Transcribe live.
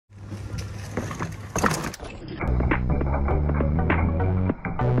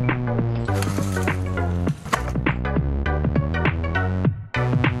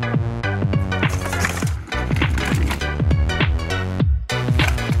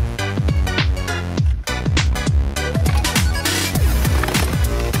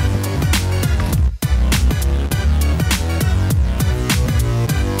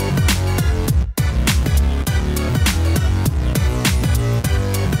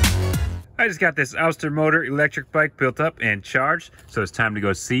I just got this Aostirmotor electric bike built up and charged, so it's time to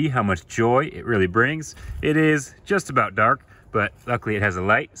go see how much joy it really brings. It is just about dark, but luckily it has a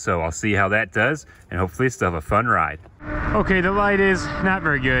light, so I'll see how that does, and hopefully still have a fun ride. Okay, the light is not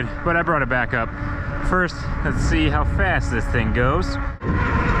very good, but I brought it back up. First, let's see how fast this thing goes.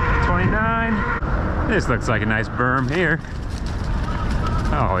 29. This looks like a nice berm here.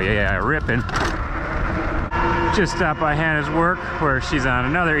 Oh yeah, ripping. Just stopped by Hannah's work where she's on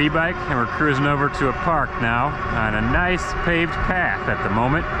another e-bike, and we're cruising over to a park now on a nice paved path at the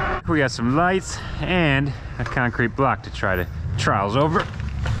moment. We got some lights and a concrete block to try to trials over.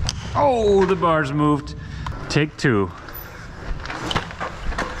 Oh, the bars moved. Take two.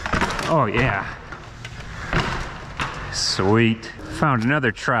 Oh yeah. Sweet. Found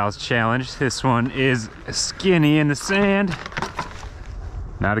another trials challenge. This one is skinny in the sand.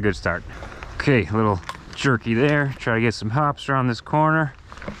 Not a good start. Okay, a little jerky there. Try to get some hops around this corner.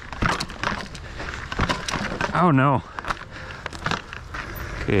 Oh no.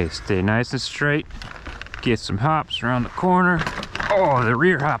 Okay, stay nice and straight. Get some hops around the corner. Oh, the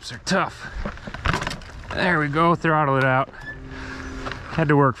rear hops are tough. There we go, throttle it out. Had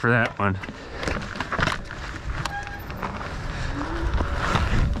to work for that one.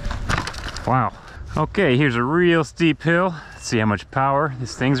 Wow. Okay, here's a real steep hill. Let's see how much power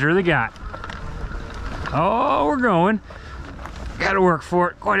this thing's really got. Oh, we're going. Gotta work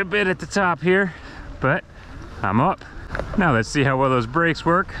for it quite a bit at the top here, but I'm up. Now let's see how well those brakes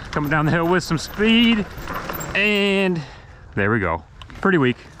work. Coming down the hill with some speed, and there we go. Pretty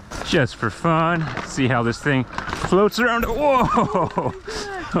weak. Just for fun. See how this thing floats around. Whoa!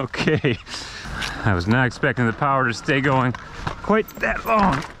 Okay. I was not expecting the power to stay going quite that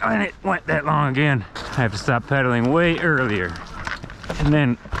long, and it went that long again. I have to stop pedaling way earlier, and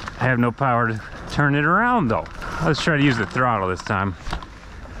then I have no power to turn it around though. Let's try to use the throttle this time.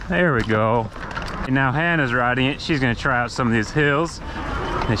 There we go. And now Hannah's riding it. She's gonna try out some of these hills.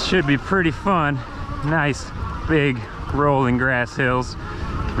 It should be pretty fun. Nice, big, rolling grass hills.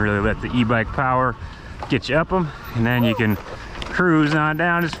 Really let the e-bike power get you up them, and then you can cruise on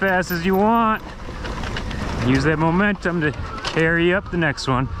down as fast as you want. Use that momentum to carry you up the next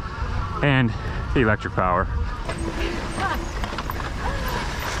one, and the electric power.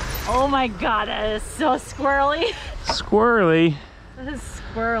 Oh my god, that is so squirrely. Squirrely? That is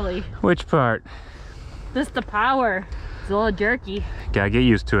squirrely. Which part? Just the power. It's a little jerky. Gotta get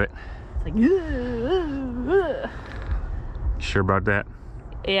used to it. It's like, you sure about that?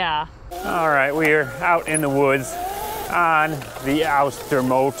 Yeah. All right, we are out in the woods on the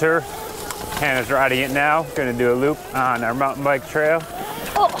Aostirmotor. Hannah's riding it now. Gonna do a loop on our mountain bike trail.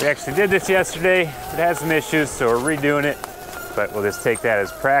 Oh. We actually did this yesterday. It had some issues, so we're redoing it, but we'll just take that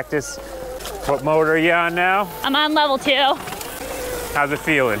as practice. What motor are you on now? I'm on level 2. How's it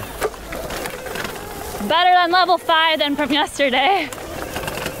feeling? Better than level 5 than from yesterday.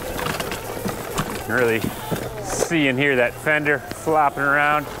 Really see and hear that fender flopping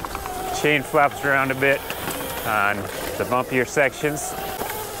around. Chain flops around a bit on the bumpier sections.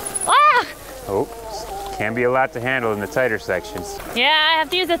 Ah! Oh, can be a lot to handle in the tighter sections. Yeah, I have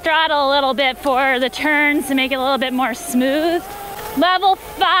to use the throttle a little bit for the turns to make it a little bit more smooth. Level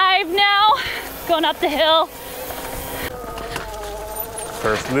 5 now, going up the hill.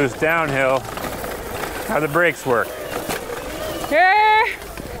 First loose downhill. How the brakes work?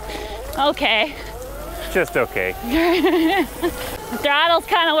 Okay. Just okay. The throttle's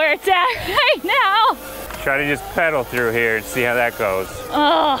kind of where it's at right now. Try to just pedal through here and see how that goes.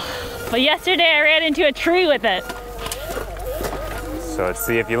 Oh, but yesterday I ran into a tree with it. So let's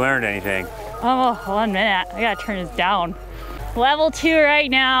see if you learned anything. Oh, 1 minute. I gotta turn this down. Level 2 right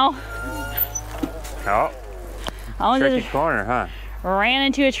now. Oh, tricky corner, huh? Ran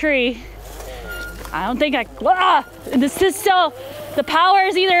into a tree. I don't think this is so, the power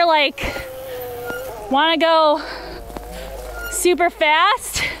is either like, wanna go super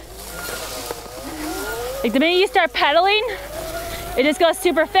fast. Like the minute you start pedaling, it just goes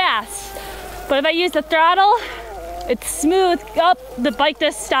super fast. But if I use the throttle, it's smooth up, the bike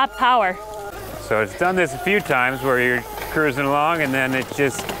just stops power. So it's done this a few times where you're cruising along and then it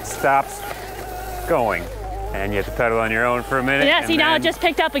just stops going. And you have to pedal on your own for a minute. Yeah, see, now it just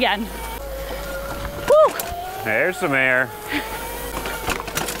picked up again. Woo! There's some air.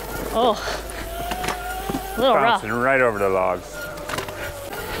 Oh, a little rough. Bouncing right over the logs.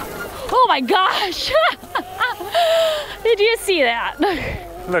 Oh my gosh! Did you see that?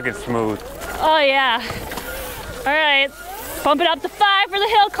 Looking smooth. Oh yeah. All right, bump it up to 5 for the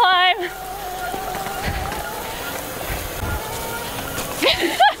hill climb.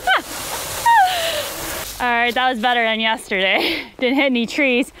 All right, that was better than yesterday. Didn't hit any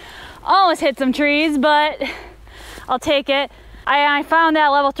trees. Almost hit some trees, but I'll take it. I found that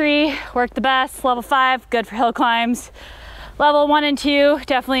level 3 worked the best. Level 5, good for hill climbs. Level 1 and 2,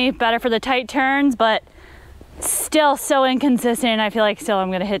 definitely better for the tight turns, but still so inconsistent. I feel like still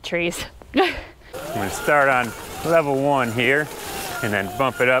I'm gonna hit trees. I'm gonna start on level 1 here and then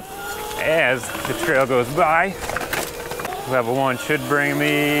bump it up as the trail goes by. Level 1 should bring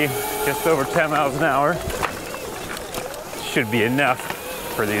me just over 10 miles an hour. Should be enough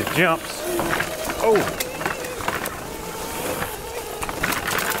for these jumps. Oh!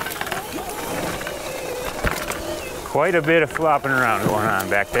 Quite a bit of flopping around going on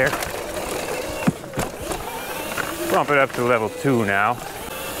back there. Bump it up to level 2 now.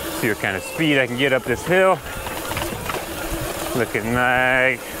 See what kind of speed I can get up this hill. Looking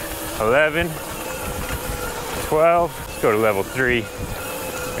like 11, 12. Let's go to level 3.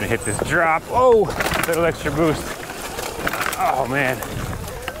 Gonna hit this drop. Oh, a little extra boost. Oh man.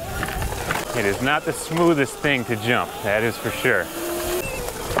 It is not the smoothest thing to jump, that is for sure.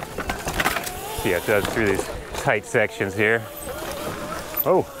 See how it does through these tight sections here.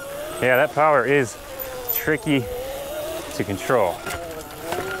 Oh, yeah, that power is tricky to control.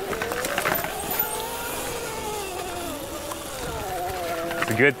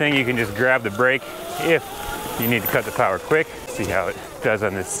 It's a good thing you can just grab the brake if you need to cut the power quick. See how it does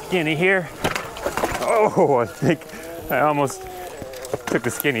on this skinny here. Oh, I think I almost took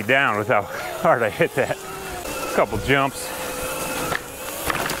the skinny down with how hard I hit that. A couple jumps.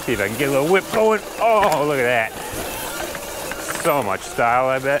 See if I can get a little whip going. Oh, look at that. So much style,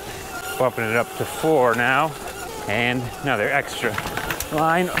 I bet. Bumping it up to 4 now. And another extra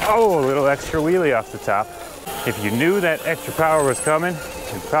line. Oh, a little extra wheelie off the top. If you knew that extra power was coming,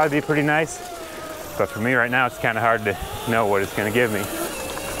 it'd probably be pretty nice. But for me right now, it's kind of hard to know what it's gonna give me.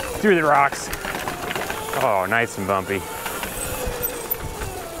 Through the rocks. Oh, nice and bumpy.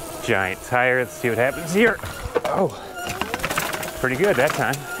 Giant tire, let's see what happens here. Oh, pretty good that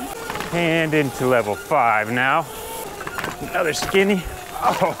time. And into level 5 now. Another skinny.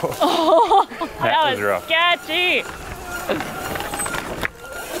 Oh, that was rough. Sketchy.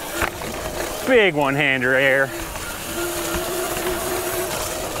 Big one-hander air.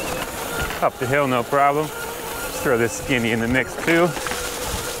 Up the hill, no problem. Let's throw this skinny in the mix too.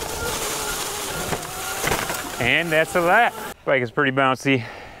 And that's a lap. Bike is pretty bouncy.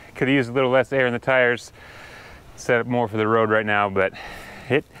 Could have used a little less air in the tires. Set up more for the road right now, but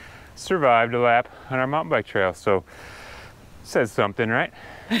it survived a lap on our mountain bike trail, so says something, right?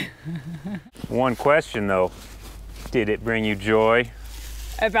 One question though, did it bring you joy?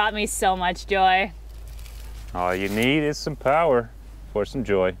 It brought me so much joy. All you need is some power for some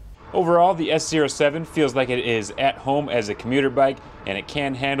joy. Overall, the S07 feels like it is at home as a commuter bike, and it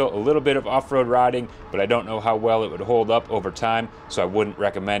can handle a little bit of off-road riding, but I don't know how well it would hold up over time, so I wouldn't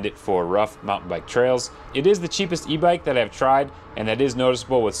recommend it for rough mountain bike trails. It is the cheapest e-bike that I've tried, and that is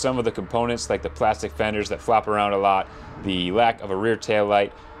noticeable with some of the components like the plastic fenders that flop around a lot, the lack of a rear tail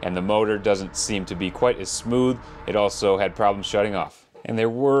light, and the motor doesn't seem to be quite as smooth. It also had problems shutting off. And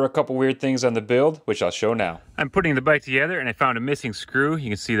there were a couple weird things on the build, which I'll show now. I'm putting the bike together and I found a missing screw. You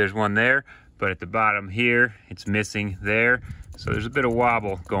can see there's one there, but at the bottom here, it's missing there. So there's a bit of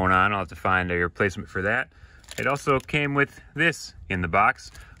wobble going on. I'll have to find a replacement for that. It also came with this in the box.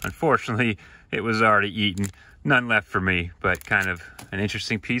 Unfortunately, it was already eaten. None left for me, but kind of an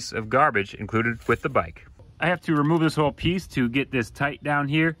interesting piece of garbage included with the bike. I have to remove this whole piece to get this tight down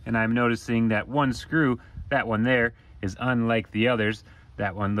here, and I'm noticing that one screw, that one there, is unlike the others.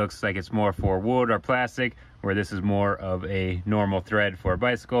 That one looks like it's more for wood or plastic, where this is more of a normal thread for a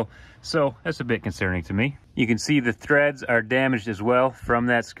bicycle. So that's a bit concerning to me. You can see the threads are damaged as well from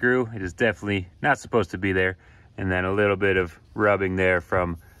that screw. It is definitely not supposed to be there. And then a little bit of rubbing there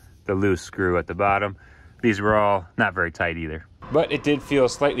from the loose screw at the bottom. These were all not very tight either. But it did feel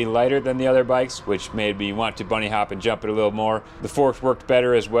slightly lighter than the other bikes, which made me want to bunny hop and jump it a little more. The forks worked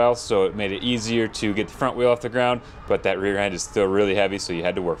better as well, so it made it easier to get the front wheel off the ground, but that rear end is still really heavy, so you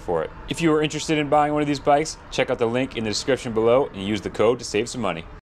had to work for it. If you were interested in buying one of these bikes, check out the link in the description below and use the code to save some money.